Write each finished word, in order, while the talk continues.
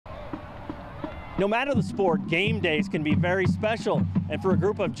No matter the sport, game days can be very special. And for a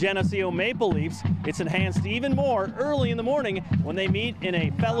group of Geneseo Maple Leafs, it's enhanced even more early in the morning when they meet in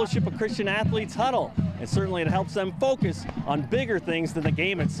a Fellowship of Christian Athletes huddle. And certainly it helps them focus on bigger things than the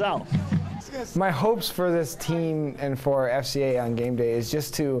game itself. My hopes for this team and for FCA on game day is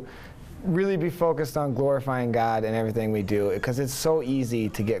just to really be focused on glorifying God in everything we do, because it's so easy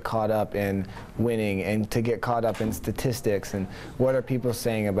to get caught up in winning and to get caught up in statistics and what are people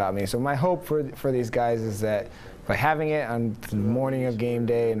saying about me. So my hope for these guys is that by having it on the morning of game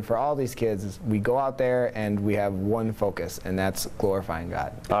day, and for all these kids, is we go out there and we have one focus, and that's glorifying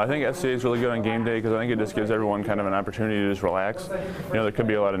God. I think FCA is really good on game day because I think it just gives everyone kind of an opportunity to just relax. You know, there could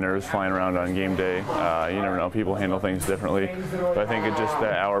be a lot of nerves flying around on game day. You never know, people handle things differently. But I think it's just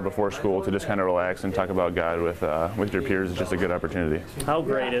that hour before school to just kind of relax and talk about God with your peers is just a good opportunity. How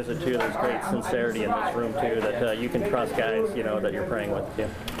great is it too? There's great sincerity in this room too, that you can trust guys, you know, that you're praying with too.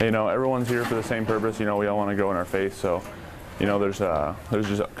 You know, everyone's here for the same purpose. You know, we all want to go in our faith. So, you know, there's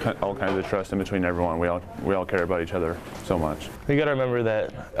just all kinds of trust in between everyone. We all care about each other so much. You got to remember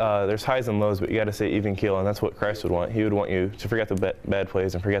that there's highs and lows, but you got to stay even keel, and that's what Christ would want. He would want you to forget the bad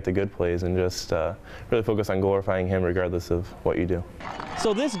plays and forget the good plays, and just really focus on glorifying Him regardless of what you do.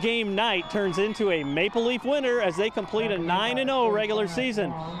 So this game night turns into a Maple Leaf winner as they complete a 9-0 regular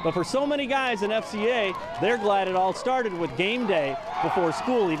season. But for so many guys in FCA, they're glad it all started with game day before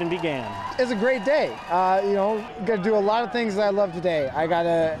school even began. It's a great day. You know, got to do a lot of things that I love today. I got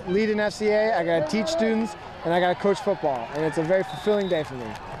to lead in FCA, I got to teach students, and I got to coach football. And it's a very fulfilling day for me.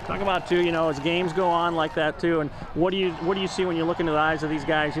 Talk about too, you know, as games go on like that too, and what do you see when you look into the eyes of these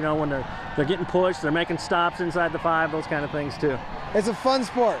guys? You know, when they're getting pushed, they're making stops inside the 5, those kind of things too. It's a fun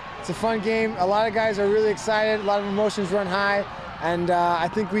sport. It's a fun game. A lot of guys are really excited. A lot of emotions run high. And I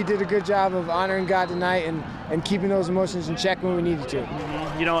think we did a good job of honoring God tonight and keeping those emotions in check when we needed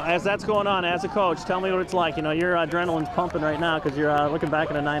to. You know, as that's going on, as a coach, tell me what it's like. You know, your adrenaline's pumping right now because you're looking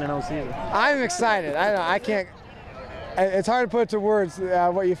back at a 9-0 season. I'm excited. I can't. It's hard to put to words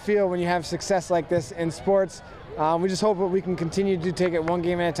what you feel when you have success like this in sports. We just hope that we can continue to take it one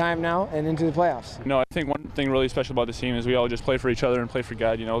game at a time now and into the playoffs. No, I think one thing really special about this team is we all just play for each other and play for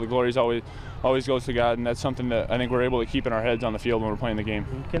God. You know, the glory always goes to God, and that's something that I think we're able to keep in our heads on the field when we're playing the game.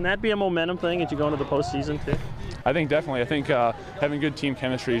 Can that be a momentum thing as you go into the postseason too? I think definitely. I think having good team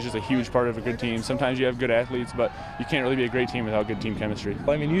chemistry is just a huge part of a good team. Sometimes you have good athletes, but you can't really be a great team without good team chemistry.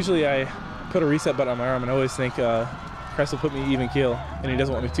 Well, I mean, usually I put a reset button on my arm and I always think Christ will put me even keel, and He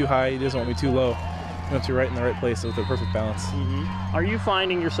doesn't want me too high, He doesn't want me too low. He wants you right in the right place with the perfect balance. Are you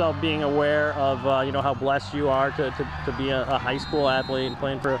finding yourself being aware of you know, how blessed you are to be a high school athlete and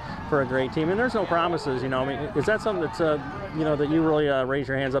playing for a great team? And there's no promises, you know. I mean, is that something that's you know, that you really raise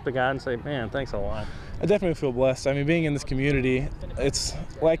your hands up to God and say, man, thanks a lot? I definitely feel blessed. I mean, being in this community, it's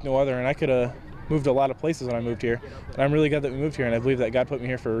like no other, and I could have moved a lot of places when I moved here. And I'm really glad that we moved here, and I believe that God put me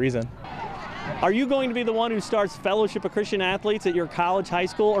here for a reason. Are you going to be the one who starts Fellowship of Christian Athletes at your college, high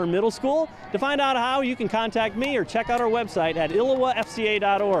school, or middle school? To find out how, you can contact me or check out our website at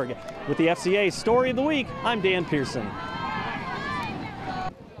ILLOWAFCA.org. With the FCA Story of the Week, I'm Dan Pearson.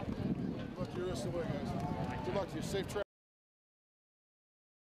 Good luck to you the rest of the way, guys. Good luck to you. Safe trip.